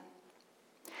Him.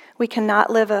 We cannot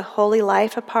live a holy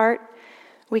life apart.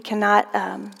 We cannot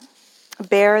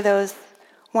bear those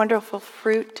wonderful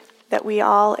fruit that we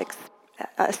all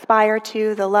aspire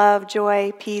to, the love,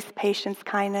 joy, peace, patience,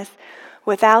 kindness,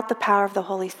 without the power of the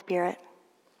Holy Spirit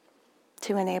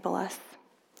to enable us.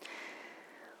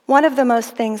 One of the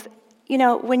most things,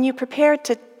 when you prepare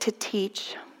to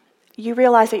teach, you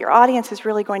realize that your audience is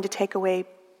really going to take away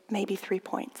maybe 3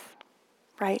 points,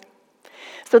 right?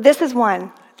 So this is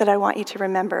one that I want you to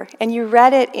remember. And you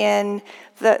read it in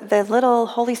the little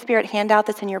Holy Spirit handout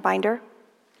that's in your binder.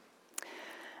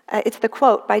 It's the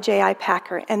quote by J.I.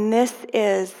 Packer, and this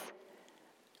is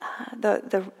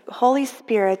the Holy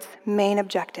Spirit's main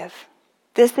objective.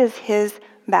 This is His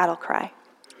battle cry.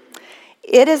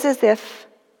 It is as if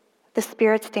the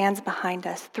Spirit stands behind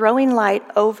us, throwing light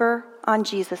over on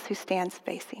Jesus who stands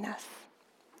facing us.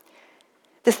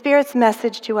 The Spirit's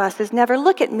message to us is never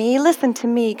look at me, listen to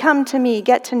me, come to me,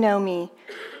 get to know me,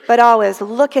 but always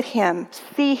look at Him,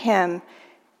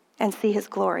 and see His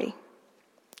glory.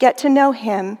 Get to know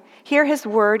Him, hear His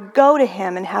word, go to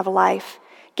Him and have life.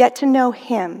 Get to know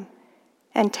Him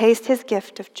and taste His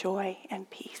gift of joy and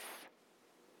peace.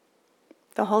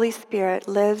 The Holy Spirit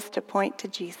lives to point to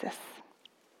Jesus.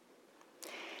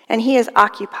 And He is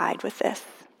occupied with this,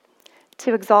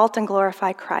 to exalt and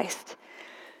glorify Christ.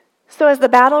 So as the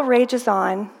battle rages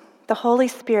on, the Holy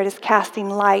Spirit is casting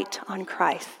light on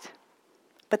Christ,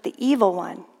 but the evil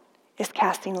one is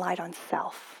casting light on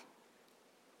self.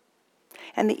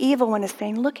 And the evil one is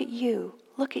saying, look at you,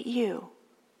 look at you.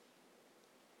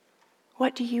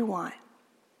 What do you want?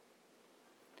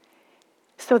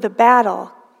 So the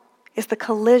battle is the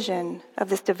collision of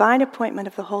this divine appointment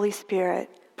of the Holy Spirit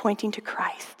pointing to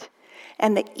Christ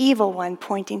and the evil one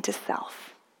pointing to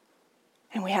self.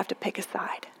 And we have to pick a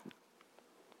side.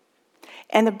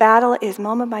 And the battle is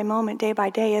moment by moment, day by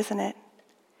day, isn't it?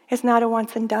 It's not a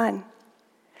once and done.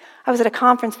 I was at a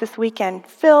conference this weekend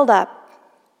filled up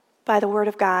by the Word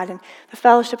of God and the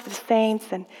fellowship of the saints,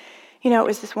 and it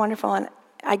was just wonderful. And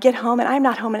I get home, and I'm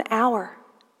not home an hour.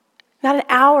 Not an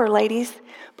hour, ladies,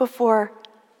 before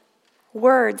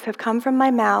words have come from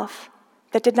my mouth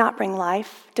that did not bring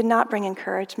life, did not bring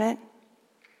encouragement.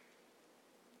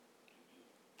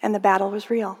 And the battle was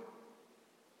real.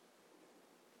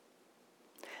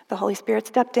 The Holy Spirit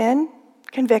stepped in,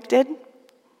 convicted,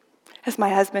 as my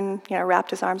husband, wrapped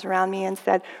his arms around me and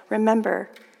said, remember,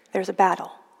 there's a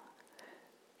battle.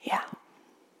 Yeah.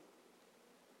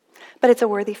 But it's a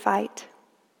worthy fight.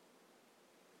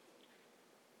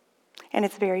 And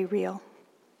it's very real.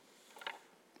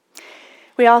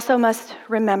 We also must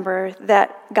remember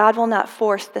that God will not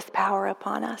force this power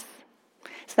upon us.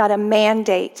 It's not a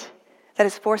mandate that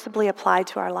is forcibly applied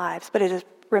to our lives, but it is,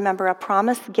 remember, a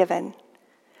promise given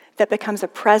that becomes a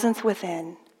presence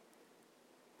within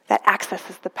that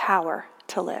accesses the power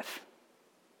to live.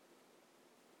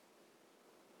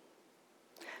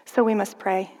 So we must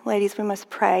pray. Ladies, we must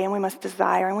pray, and we must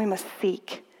desire, and we must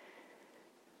seek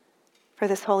for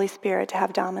this Holy Spirit to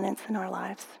have dominance in our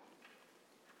lives.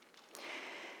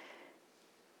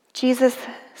 Jesus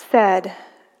said,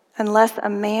 unless a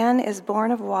man is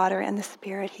born of water and the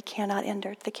Spirit, he cannot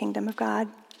enter the kingdom of God.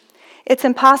 It's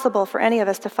impossible for any of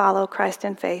us to follow Christ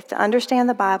in faith, to understand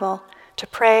the Bible, to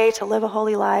pray, to live a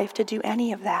holy life, to do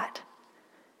any of that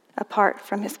apart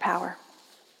from His power.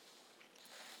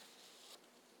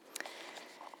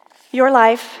 Your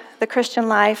life, the Christian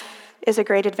life, is a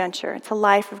great adventure. It's a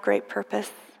life of great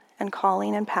purpose and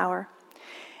calling and power.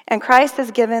 And Christ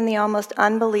has given the almost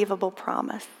unbelievable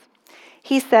promise.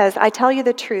 He says, I tell you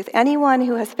the truth, anyone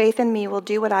who has faith in me will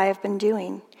do what I have been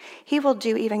doing. He will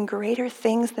do even greater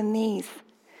things than these,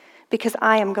 because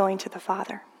I am going to the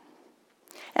Father.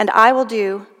 And I will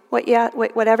do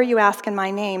whatever you ask in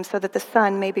my name, so that the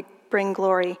Son may bring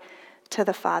glory to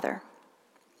the Father.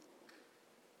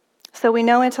 So we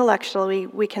know intellectually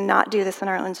we cannot do this in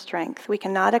our own strength. We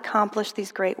cannot accomplish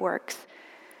these great works.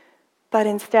 But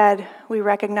instead, we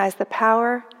recognize the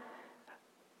power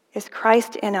is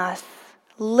Christ in us,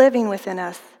 living within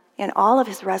us in all of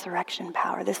his resurrection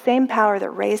power, the same power that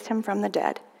raised him from the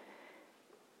dead,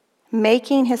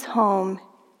 making his home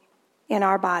in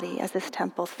our body as this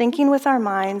temple, thinking with our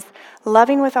minds,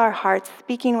 loving with our hearts,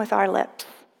 speaking with our lips.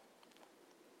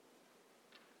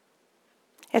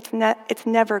 It's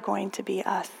never going to be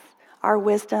us. Our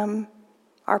wisdom,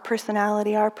 our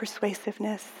personality, our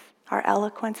persuasiveness, our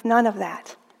eloquence, none of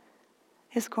that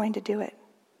is going to do it.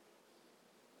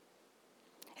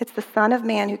 It's the Son of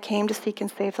Man who came to seek and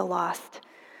save the lost,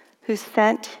 who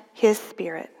sent his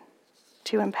Spirit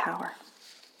to empower.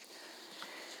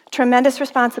 Tremendous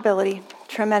responsibility,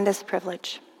 tremendous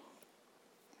privilege.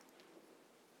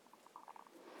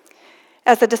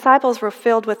 As the disciples were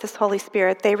filled with this Holy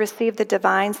Spirit, they received the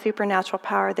divine supernatural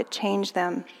power that changed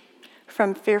them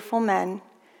from fearful men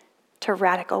to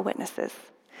radical witnesses.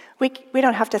 We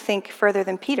don't have to think further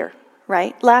than Peter,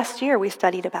 right? Last year we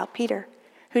studied about Peter,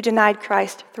 who denied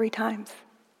Christ 3 times,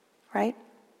 right?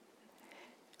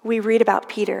 We read about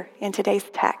Peter in today's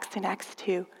text in Acts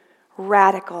 2,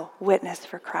 radical witness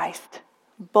for Christ,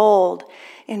 bold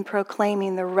in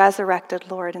proclaiming the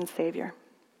resurrected Lord and Savior.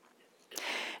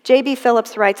 J.B.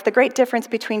 Phillips writes, the great difference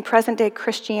between present-day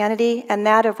Christianity and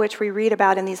that of which we read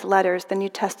about in these letters, the New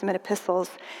Testament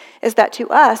epistles, is that to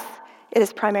us, it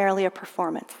is primarily a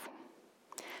performance.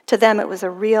 To them, it was a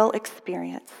real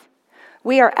experience.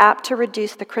 We are apt to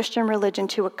reduce the Christian religion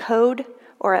to a code,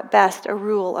 or at best, a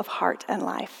rule of heart and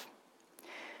life.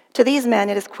 To these men,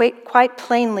 it is quite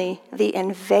plainly the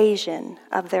invasion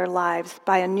of their lives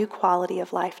by a new quality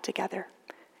of life together.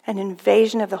 An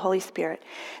invasion of the Holy Spirit.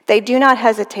 They do not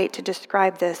hesitate to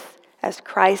describe this as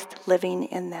Christ living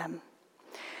in them.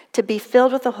 To be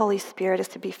filled with the Holy Spirit is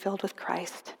to be filled with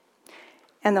Christ.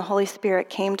 And the Holy Spirit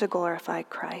came to glorify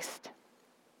Christ.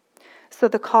 So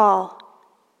the call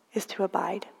is to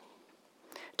abide.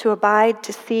 To abide,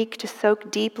 to seek, to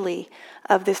soak deeply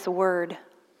of this word.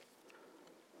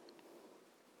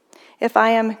 If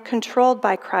I am controlled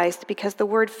by Christ, because the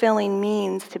word filling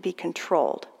means to be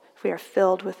controlled. We are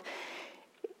filled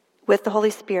with the Holy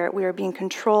Spirit. We are being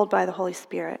controlled by the Holy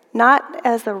Spirit. Not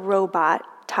as a robot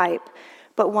type,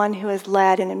 but one who is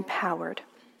led and empowered.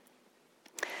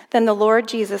 Then the Lord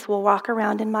Jesus will walk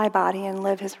around in my body and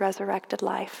live his resurrected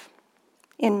life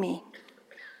in me.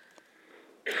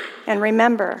 And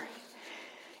remember,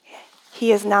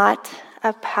 he is not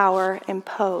a power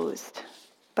imposed,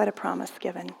 but a promise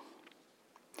given.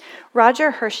 Roger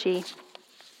Hershey,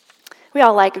 we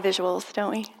all like visuals,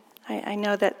 don't we? I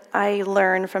know that I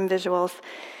learn from visuals.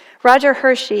 Roger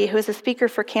Hershey, who is a speaker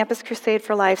for Campus Crusade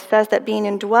for Life, says that being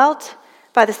indwelt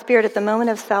by the Spirit at the moment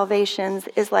of salvation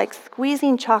is like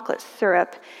squeezing chocolate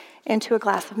syrup into a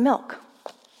glass of milk.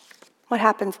 What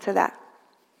happens to that?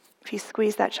 If you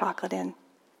squeeze that chocolate in,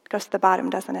 it goes to the bottom,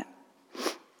 doesn't it?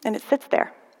 And it sits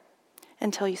there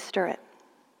until you stir it.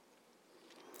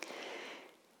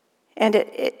 And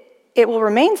it will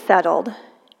remain settled,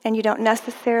 and you don't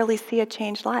necessarily see a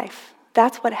changed life.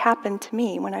 That's what happened to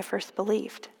me when I first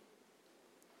believed.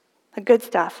 The good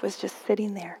stuff was just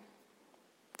sitting there.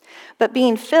 But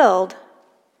being filled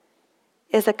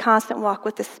is a constant walk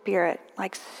with the Spirit,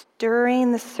 like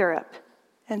stirring the syrup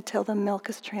until the milk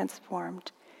is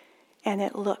transformed and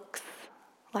it looks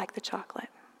like the chocolate.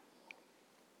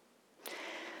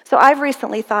 So I've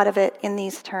recently thought of it in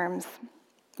these terms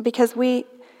because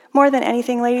more than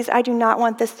anything, ladies, I do not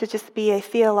want this to just be a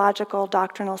theological,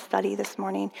 doctrinal study this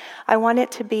morning. I want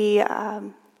it to be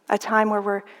a time where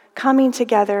we're coming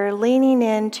together, leaning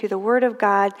into the Word of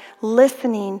God,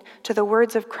 listening to the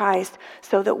words of Christ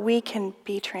so that we can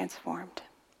be transformed.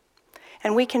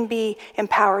 And we can be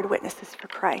empowered witnesses for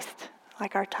Christ,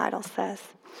 like our title says.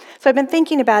 So I've been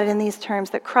thinking about it in these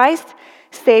terms, that Christ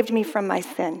saved me from my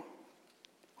sin.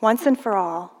 Once and for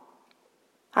all,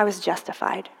 I was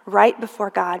justified right before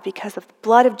God because of the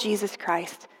blood of Jesus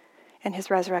Christ and his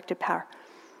resurrected power.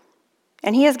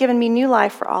 And he has given me new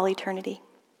life for all eternity.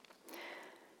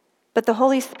 But the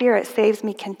Holy Spirit saves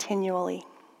me continually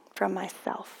from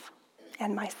myself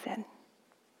and my sin.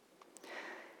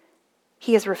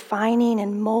 He is refining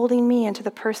and molding me into the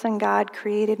person God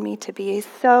created me to be. He's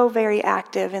so very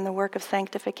active in the work of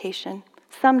sanctification,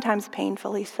 sometimes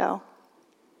painfully so.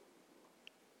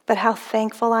 But how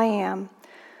thankful I am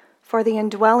for the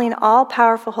indwelling,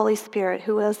 all-powerful Holy Spirit,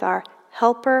 who is our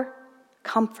helper,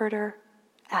 comforter,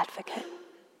 advocate.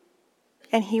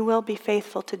 And he will be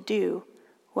faithful to do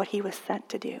what he was sent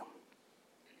to do.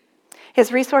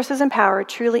 His resources and power are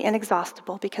truly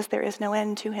inexhaustible because there is no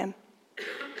end to him,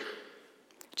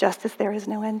 just as there is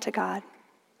no end to God.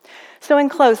 So in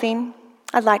closing,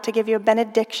 I'd like to give you a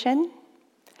benediction,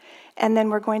 and then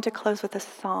we're going to close with a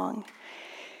song.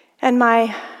 And my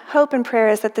hope and prayer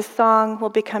is that this song will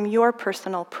become your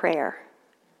personal prayer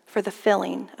for the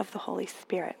filling of the Holy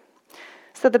Spirit.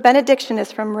 So the benediction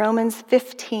is from Romans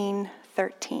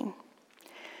 15:13.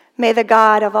 May the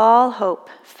God of all hope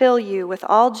fill you with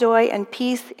all joy and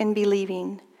peace in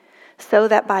believing, so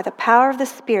that by the power of the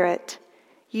Spirit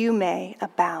you may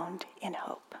abound in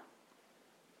hope.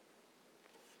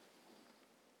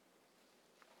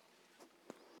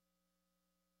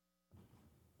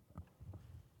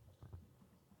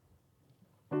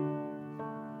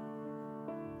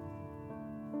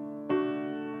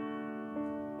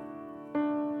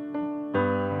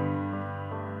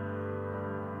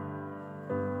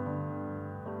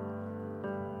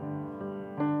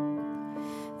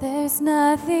 There's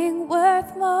nothing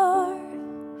worth more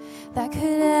that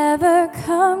could ever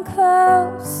come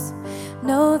close.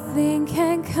 Nothing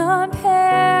can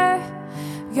compare.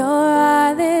 You're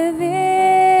our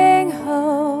living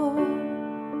hope.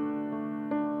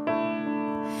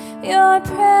 Your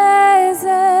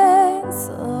presence,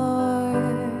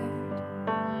 Lord.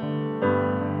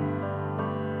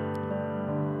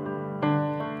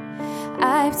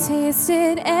 I've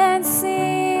tasted and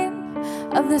seen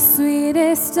of the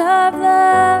sweetest of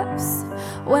loves,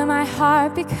 where my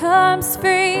heart becomes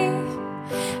free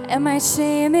and my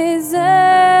shame is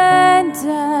undone.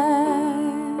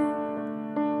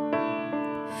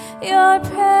 Your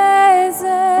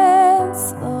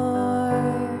presence,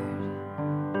 Lord.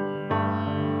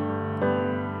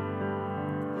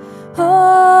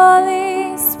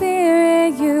 Holy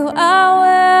Spirit, you are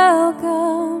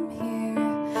welcome here.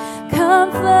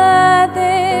 Come flood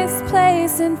this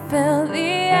place and fill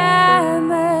the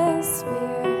atmosphere.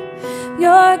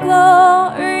 Your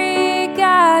glory,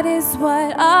 God, is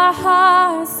what our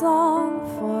hearts long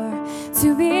for,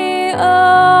 to be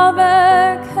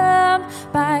overcome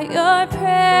by your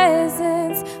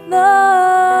presence, Lord.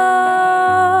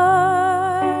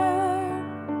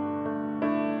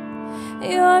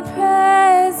 Your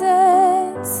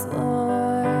presence,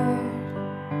 Lord.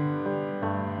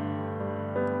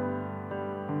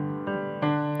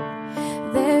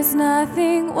 There's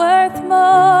nothing worth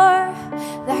more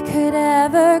that could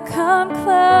ever come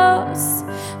close.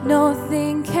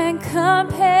 Nothing can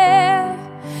compare.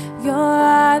 You're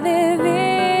our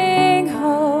living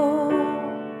hope.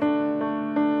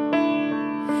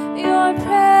 Your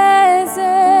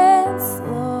presence,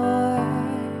 Lord.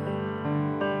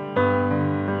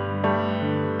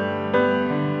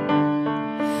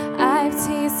 I've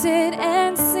tasted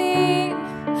and seen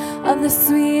of the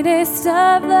sweetest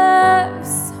of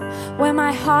loves, where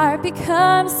my heart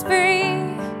becomes free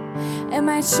and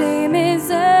my shame is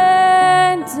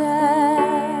undone.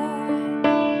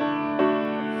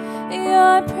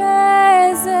 Your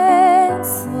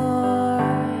presence, Lord.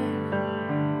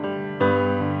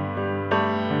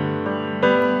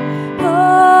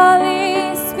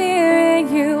 Holy Spirit,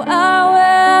 you are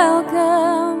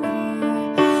welcome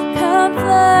here. Come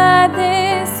flood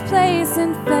this place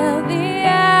and fill the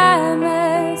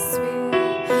atmosphere.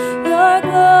 Your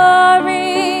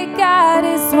glory, God,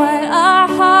 is what our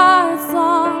hearts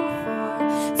long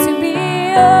for, to be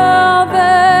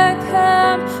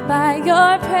overcome by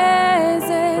your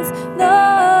presence, Lord.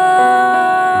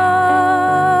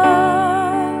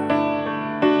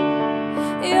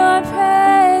 Your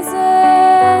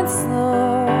presence,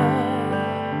 Lord.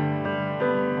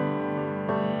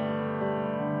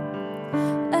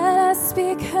 Let us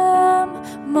become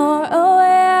more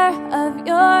aware of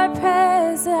your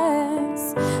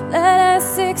presence. Let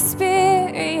us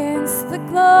experience the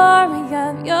glory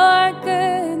of your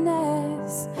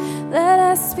goodness. Let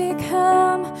us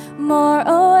become more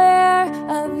aware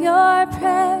of your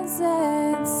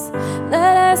presence.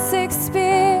 Let us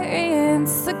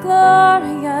experience the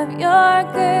glory of your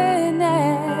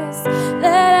goodness.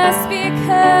 Let us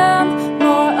become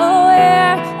more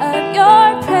aware of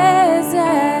your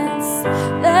presence.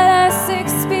 Let us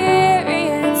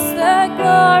experience the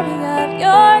glory of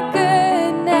your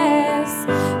goodness.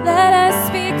 Let us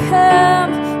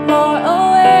become more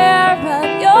aware of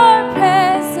your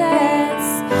presence.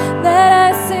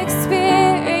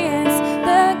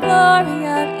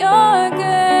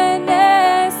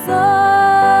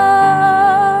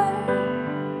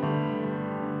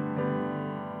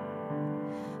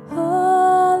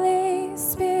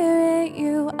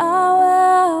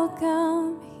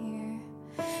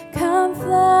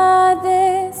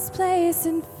 praise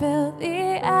and fill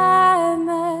the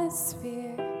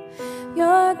atmosphere.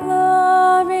 Your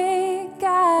glory,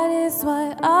 God, is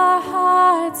what our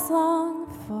hearts long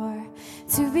for,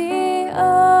 to be